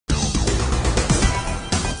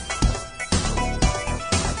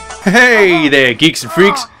Hey there, geeks and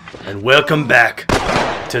freaks, and welcome back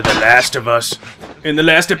to The Last of Us. In the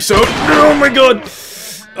last episode, oh my god,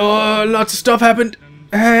 lots of stuff happened,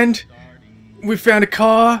 and we found a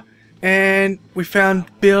car, and we found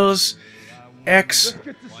Bill's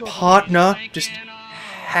ex-partner just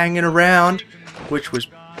hanging around, which was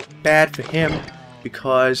bad for him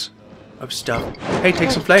because of stuff. Hey,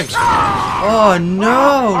 take some flames. Oh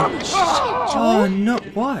no! Oh no!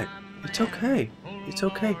 What? It's okay. It's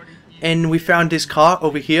okay. And we found this car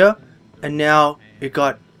over here, and now it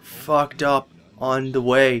got fucked up on the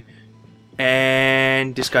way.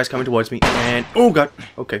 And this guy's coming towards me, and oh god.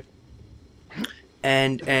 Okay.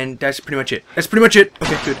 And that's pretty much it. That's pretty much it.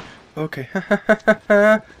 Okay, good. Okay.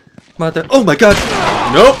 Mother. Oh my god.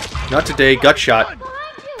 Nope. Not today. Got shot.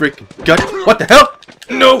 Freaking gut. What the hell?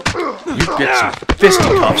 No. You get some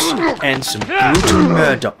fisticuffs and some brutal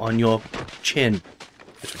murder on your chin.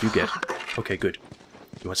 That's what you get. Okay, good.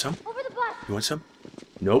 You want some? You want some?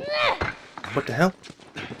 Nope. What the hell?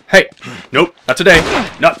 Hey! Nope, not today.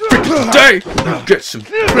 Not freaking today! You get some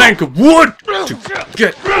plank of wood to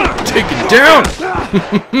get taken down!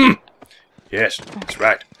 Yes, that's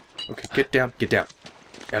right. Okay, get down, get down.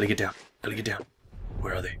 Ellie, get down. Ellie, get down.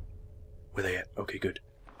 Where are they? Where are they at? Okay, good.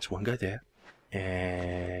 There's one guy there.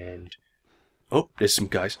 And... oh, there's some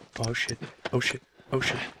guys. Oh shit. Oh shit. Oh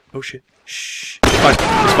shit. Oh shit. Shh. It's fine.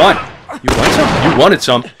 It's fine. You want some? You wanted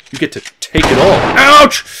some. You get to take it all.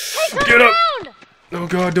 Ouch! Get up! Oh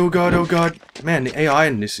god, oh god, oh god. Man, the AI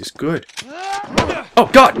in this is good. Oh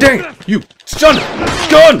god dang it! You son of a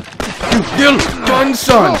gun! You little gun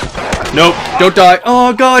son! Nope, don't die.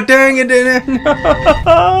 Oh god dang it!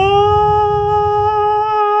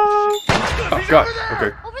 Oh god,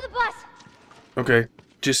 okay. Over the bus. Okay,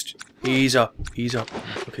 just ease up, ease up.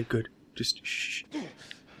 Okay, good. Just shh.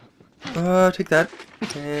 Take that.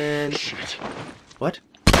 And... what?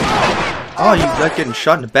 Oh, you like getting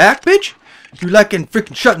shot in the back, bitch? You like getting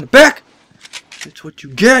freaking shot in the back? That's what you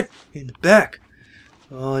get in the back.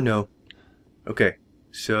 Oh no. Okay,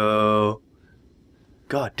 so...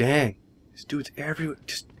 god dang. This dude's everywhere.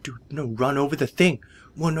 Just, dude, no, run over the thing.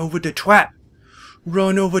 Run over the twat.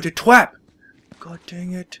 Run over the twat. God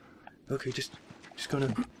dang it. Okay, just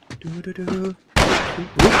gonna... do.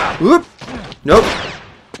 Whoop. Nope.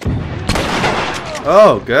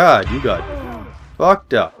 Oh god, you got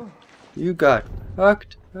fucked up. You got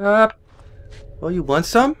fucked up. Oh, you want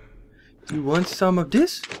some? You want some of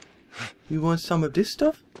this? You want some of this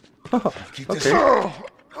stuff? Oh, okay.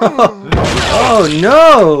 Oh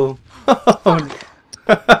no! Oh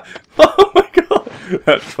my god!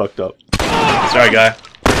 That's fucked up. Sorry, guy.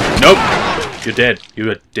 Nope. You're dead.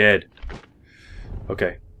 You are dead.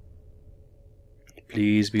 Okay.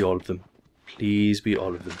 Please be all of them. Please be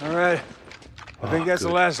all of them. All right. I think that's the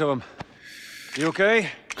last of them. You okay?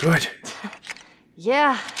 Good.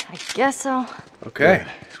 Yeah, I guess so. Okay. Good.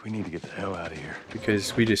 We need to get the hell out of here.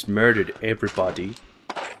 Because we just murdered everybody.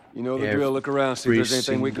 You know the drill. Look around, see if there's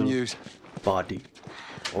anything we can use. Body.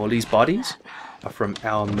 All these bodies are from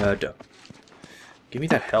our murder. Give me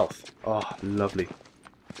that health. Oh, lovely.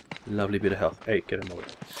 Lovely bit of health. Hey, get him away.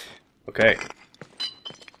 Okay.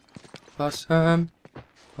 Awesome.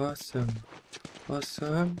 Awesome.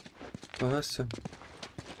 Awesome. Awesome.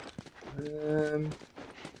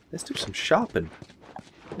 Let's do some shopping.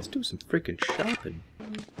 Let's do some freaking shopping.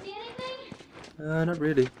 See anything? Not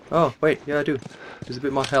really. Oh, wait, yeah I do. There's a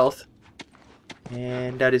bit more health.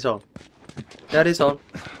 And that is all. That is all.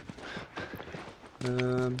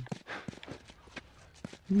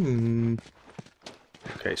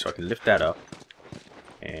 Okay, so I can lift that up.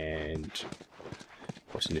 And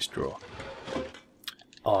what's in this drawer?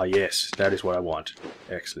 Oh yes, that is what I want.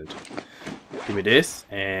 Excellent. Give me this,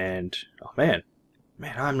 and oh man,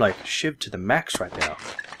 I'm like shivved to the max right now.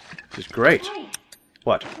 This is great. Hey,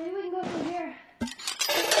 what? maybe we can go through here.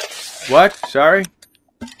 What? Sorry.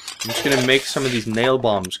 I'm just gonna make some of these nail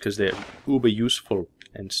bombs because they're uber useful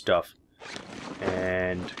and stuff.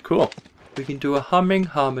 And cool. We can do a humming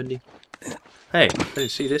harmony. Hey, I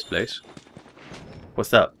didn't see this place.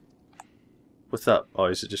 What's up? What's up? Oh,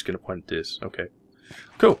 is it just gonna point at this? Okay.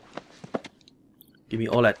 Cool. Give me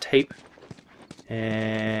all that tape.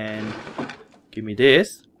 And give me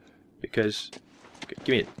this. Because give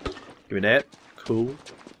me it. Give me that. Cool.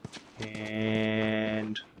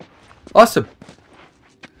 And awesome.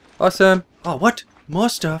 Awesome. Oh, what? More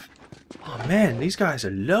stuff. Oh man, these guys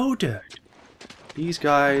are loaded. These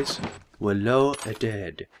guys were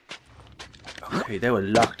loaded. Okay, they were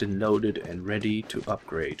locked and loaded and ready to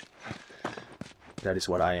upgrade. That is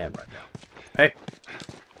what I am right now. Hey,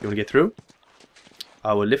 you want to get through?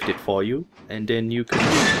 I will lift it for you, and then you can...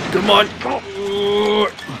 Come on!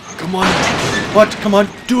 Come on. What? Come on.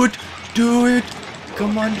 Do it. Do it.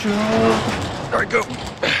 Come on, Joe. Alright, go.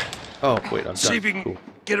 Oh, wait, I'm See if you done. can Cool.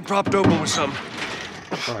 get it propped open with something.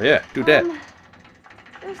 Oh, yeah. Do that.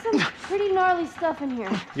 There's some pretty gnarly stuff in here.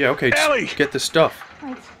 Yeah, okay. Ellie! Just get the stuff.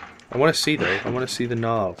 Wait. I want to see, though. I want to see the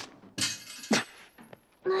knob.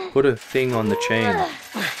 Put a thing on the chain.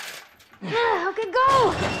 Okay,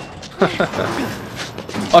 go!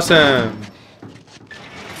 Awesome!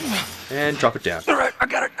 And drop it down. Alright, I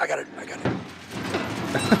got it.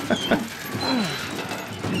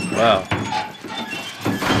 Wow.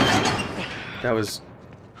 That was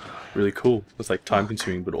really cool. It was like time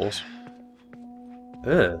consuming, but awesome.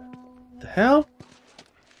 The hell?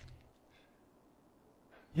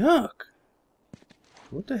 Yuck.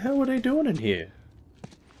 What the hell were they doing in here?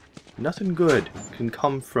 Nothing good can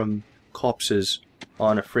come from corpses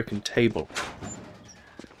on a frickin' table.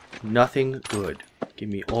 Nothing good. Give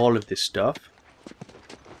me all of this stuff.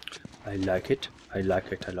 I like it. I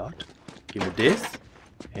like it a lot. Give me this.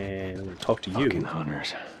 And I'm gonna talk to you. Fucking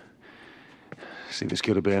hunters. See, this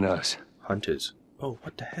could have been us. Hunters. Oh,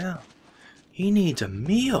 what the hell? He needs a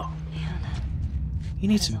meal. He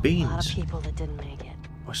needs some There's a lot of beans. people that didn't make it.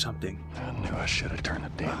 Or something. I knew I should have turned the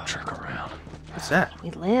damn truck around. What's that? We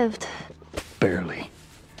lived. Barely.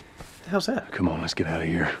 The hell's that? Come on, let's get out of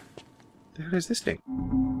here. The hell is this thing?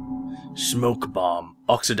 Smoke bomb.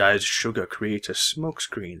 Oxidized sugar creates a smoke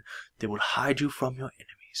screen that will hide you from your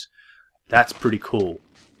enemies. That's pretty cool.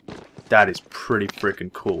 That is pretty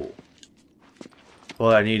freaking cool.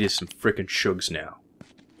 All I need is some frickin' shugs now.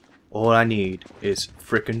 All I need is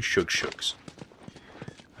frickin' shugs.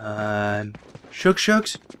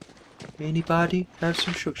 Shugs? Anybody have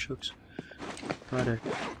some shugs? Right.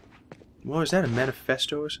 What was that? A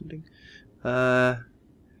manifesto or something?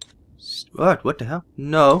 What? What the hell?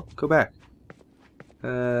 No, go back.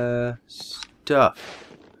 Stuff.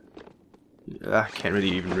 I can't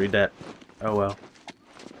really even read that. Oh well.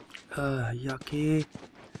 Yucky.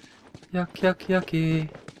 Yucky.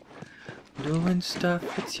 Doing stuff,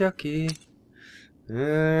 it's yucky.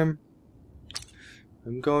 I'm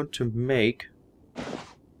going to make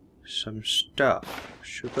some stuff.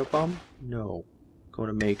 Sugar bomb? No. Going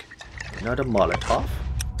to make another Molotov.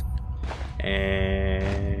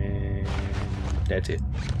 And that's it.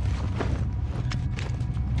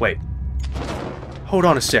 Wait. Hold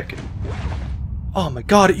on a second. Oh my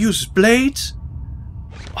god, it uses blades?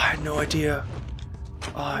 I had no idea.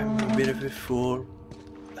 I'm a bit of a fool.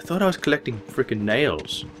 I thought I was collecting freaking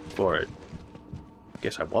nails for it.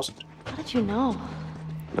 Guess I wasn't. How did you know?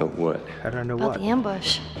 Know what? How did I know About what? the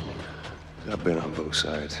ambush. I've been on both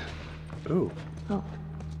sides. Ooh. Oh.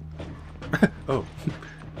 Oh.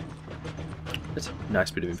 That's a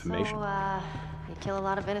nice bit of information. So, you kill a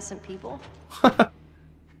lot of innocent people?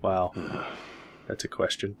 Wow. That's a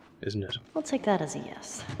question, isn't it? We'll take that as a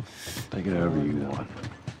yes. Take it however you want.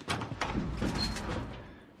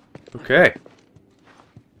 Okay.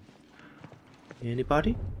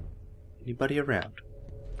 Anybody? Anybody around?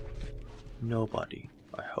 Nobody,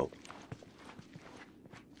 I hope.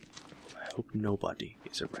 I hope nobody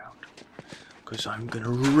is around. Because I'm gonna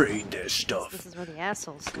raid their stuff. This is where the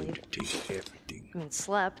assholes sleep. Take everything. I mean,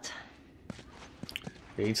 slept.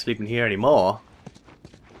 They ain't sleeping here anymore.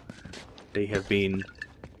 They have been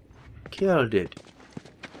killed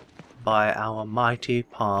by our mighty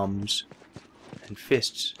palms and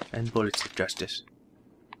fists and bullets of justice.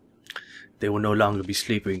 They will no longer be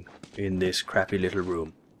sleeping in this crappy little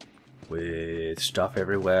room with stuff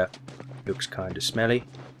everywhere. Looks kind of smelly.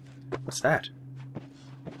 What's that?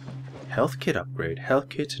 Health kit upgrade. Health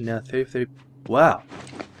kits are now 30. Wow.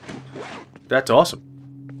 That's awesome.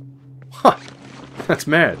 Huh. That's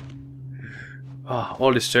mad. Oh,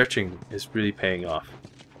 all this searching is really paying off.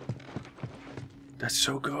 That's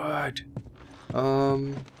so good. This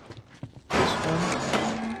one.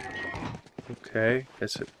 Okay,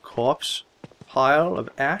 that's a corpse pile of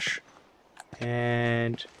ash.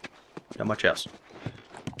 And not much else.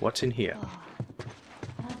 What's in here?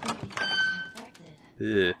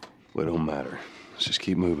 Ugh. Well, it don't matter. Let's just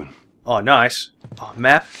keep moving. Oh, nice. Oh,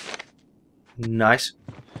 map. Nice.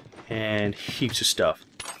 And heaps of stuff.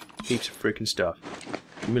 Heaps of freaking stuff.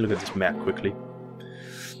 Let me look at this map quickly.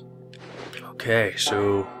 Okay,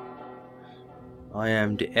 so I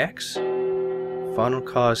am the X. Final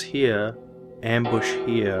cars here. Ambush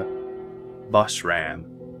here. Bus ram.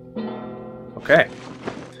 Okay.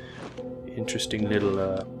 Interesting little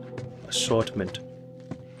assortment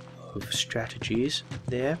of strategies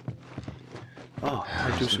there. Oh,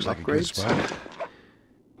 I do some upgrades.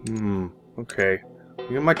 Okay. I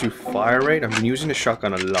think I might do fire rate. I've been using the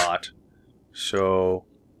shotgun a lot. So,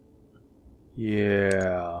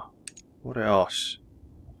 yeah. What else?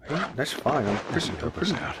 Hey, that's fine. I'm pretty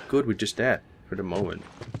good with just that for the moment,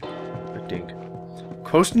 I think.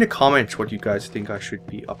 Post in the comments what you guys think I should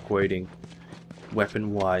be upgrading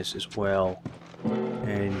weapon-wise as well.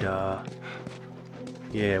 And,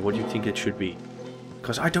 yeah, what do you think it should be?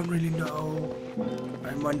 Because I don't really know.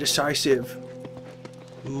 I'm undecisive.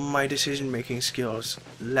 My decision-making skills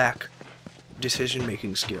lack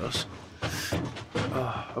decision-making skills.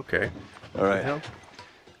 Oh, okay. Alright.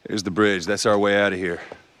 Here's the bridge. That's our way out of here.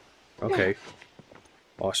 Okay.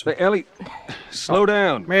 Awesome. Hey, Ellie, slow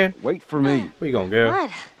down. Man. Wait for me. Where you going, girl?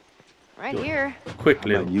 What? Right here. Quick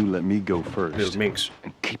little, You let me go first. little minx.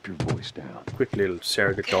 And keep your voice down. Quick little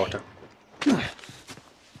surrogate daughter.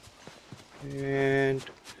 And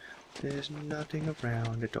there's nothing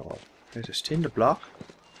around at all. There's a cinder block.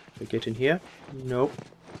 Can I get in here? Nope.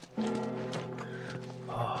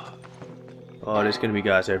 Oh, there's gonna be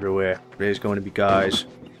guys everywhere. There's going to be guys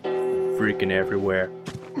freaking everywhere.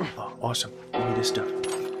 Oh, awesome. Give me this stuff.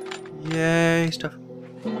 Yay, stuff.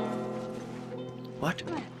 What?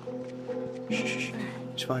 Shh.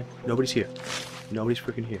 It's fine. Nobody's here. Nobody's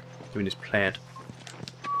freaking here. Give me this plant.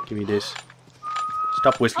 Give me this.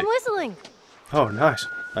 Stop whistling. I'm whistling. Oh, nice.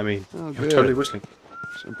 I mean, Oh, you're good. totally whistling.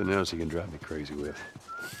 Something else you can drive me crazy with.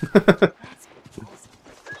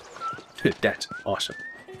 That's awesome.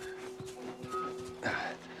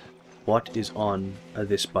 What is on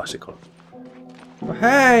this bicycle? Oh,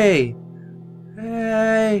 hey!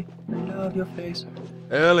 Hey! I love your face.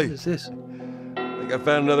 Ellie, What is this? I think I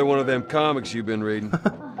found another one of them comics you've been reading.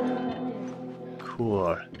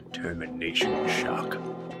 Cool. Termination shock.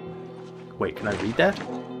 Wait, can I read that? I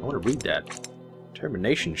want to read that.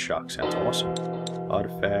 Termination shock sounds awesome.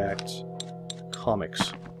 Artifacts.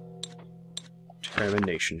 Comics.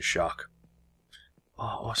 Termination shock. Oh,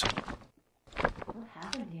 awesome. What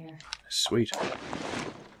happened here? Sweet.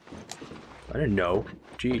 I didn't know.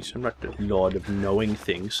 Jeez, I'm not the lord of knowing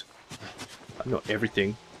things. I know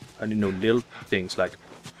everything. I didn't know little things like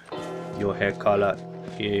your hair color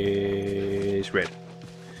is red.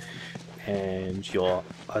 And your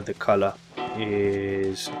other color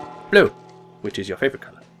is blue, which is your favorite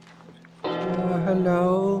color.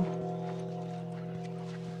 Hello.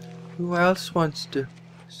 Who else wants to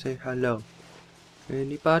say hello?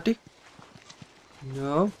 Anybody?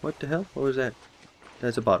 No? What the hell? What was that?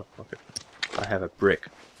 That's a bottle. Okay. I have a brick.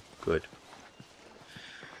 Good.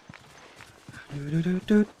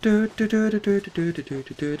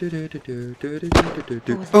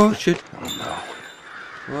 Oh shit.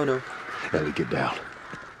 Oh no. Ellie, get down.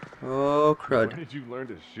 Oh crud. Where did you learn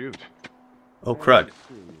to shoot? Oh crud.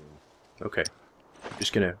 Okay.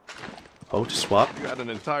 Just gonna hold to swap. You had an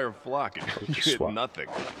entire flock and you hit swap. nothing.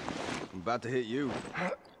 I'm about to hit you.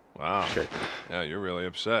 Wow. Okay. Yeah, you're really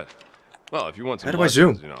upset. Well, if you want some How do I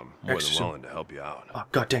lessons, zoom? you know, I'm more Extra than zoom. willing to help you out. Oh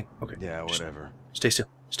god dang. Okay. Yeah, whatever. Stay still.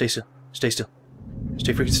 Stay still. Stay still.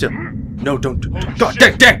 Stay freaking still. No, don't. God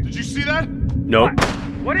dang, dang! Did you see that? No.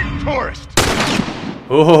 What is tourist?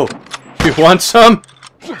 Oh, you want some?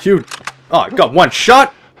 You. Oh, I got one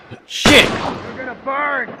shot. Shit. You're gonna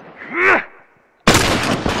burn.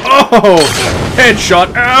 Oh,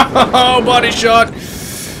 headshot. Ow, body shot.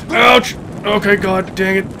 Ouch. Okay, god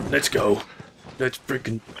dang it. Let's go. Let's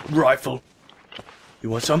freaking rifle. You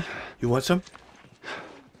want some? You want some?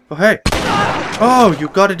 Oh, hey. Oh, you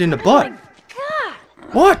got it in the butt.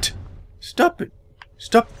 What? Stop it.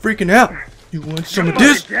 Stop freaking out. You want some of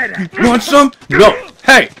this? You want some? No.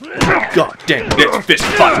 Hey. God dang. Let's fist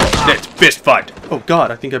fight. Let's fist fight. Oh,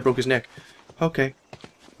 God. I think I broke his neck. Okay.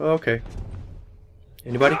 Okay.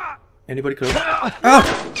 Anybody? Anybody close? Ow!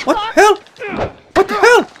 What the hell? What the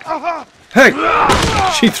hell? Hey!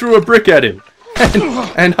 She threw a brick at him.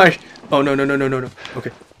 And I... Oh, no, no, no, no, no, no.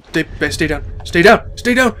 Okay. Stay down. Stay down.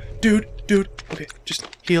 Stay down. Dude. Okay. Just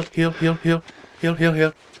heal. Heal.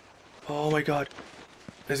 Oh, my God.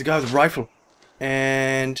 There's a guy with a rifle.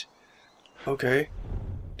 And... Okay.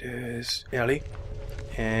 There's Ellie.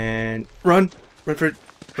 And... Run for it.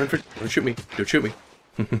 Don't shoot me.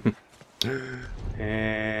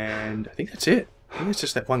 And I think that's it. I think it's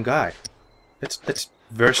just that one guy. Let's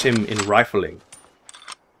verse him in rifling.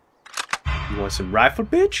 You want some rifle,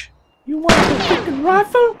 bitch? You want some freaking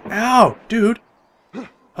rifle? Ow, dude.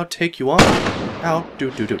 I'll take you on. Ow,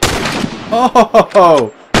 dude.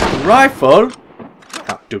 Oh, rifle.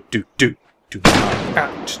 Ow, dude. Do not.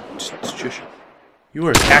 Ow, just shush. You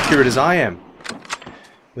are as accurate as I am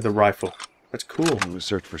with a rifle. That's cool. Let's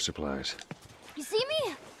search for supplies. You see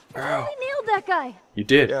me? Ow. I nailed that guy. You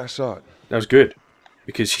did. Yeah, I saw it. That was good.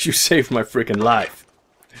 Because you saved my freaking life.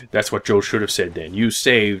 That's what Joel should have said then. You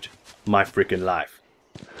saved my freaking life.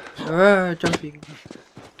 Jumping.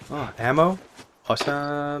 Oh, ammo.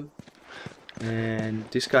 Awesome. And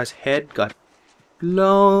this guy's head got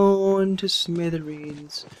blown to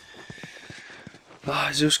smithereens.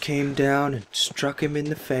 Ah, Zeus came down and struck him in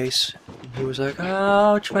the face. And he was like,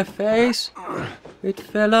 ouch, my face. It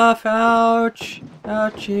fell off, ouch.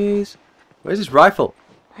 Ouchies. Where's his rifle?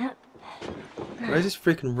 Where's his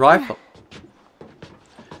freaking rifle?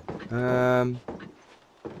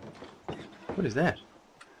 What is that?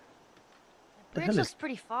 The bridge looks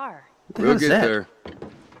pretty far. What the hell is We'll get that? there.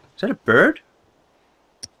 Is that a bird?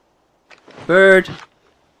 Bird.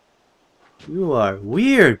 You are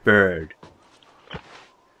weird, bird.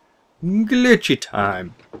 Glitchy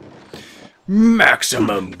time.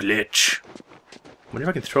 Maximum glitch. I wonder if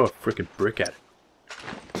I can throw a freaking brick at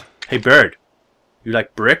it. Hey, bird. You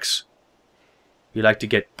like bricks? You like to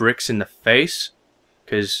get bricks in the face?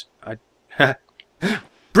 'Cause I...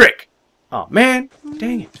 Brick! Oh man,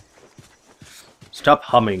 dang it. Stop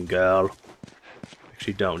humming, girl.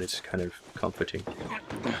 Actually don't, it's kind of comforting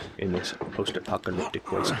in this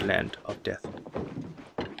post-apocalyptic wasteland of death.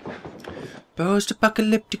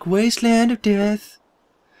 Post-apocalyptic wasteland of death.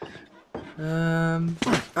 Oh,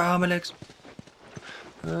 my legs.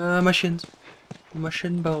 My shins. My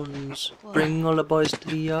shin bones. Bring all the boys to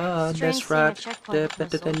the yard. That's right. They're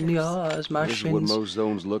better than yours. My This is what shins. most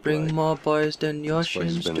zones look Bring like. more boys than your This place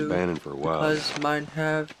has shins been do. abandoned for a while. Because mine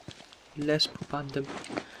have less poop on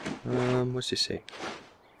them. What's this say?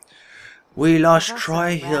 We lost also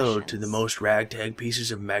Troy Hill to rations. the most ragtag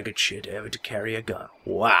pieces of maggot shit ever to carry a gun.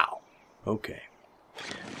 Wow. Okay.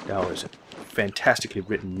 That was a fantastically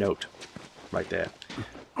written note right there.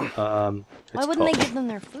 Why wouldn't they give them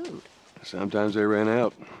their food? Sometimes they ran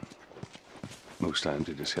out. Most times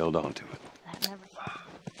they just held on to it. That never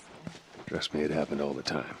Trust me, it happened all the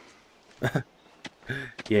time.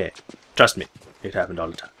 Yeah, trust me, it happened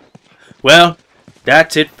all the time. Well,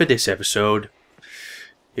 that's it for this episode.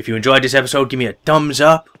 If you enjoyed this episode, give me a thumbs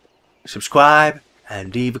up, subscribe,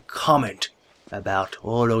 and leave a comment about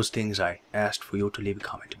all those things I asked for you to leave a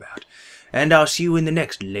comment about. And I'll see you in the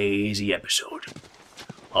next lazy episode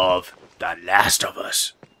of The Last of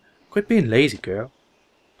Us. Quit being lazy, girl.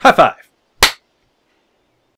 High five!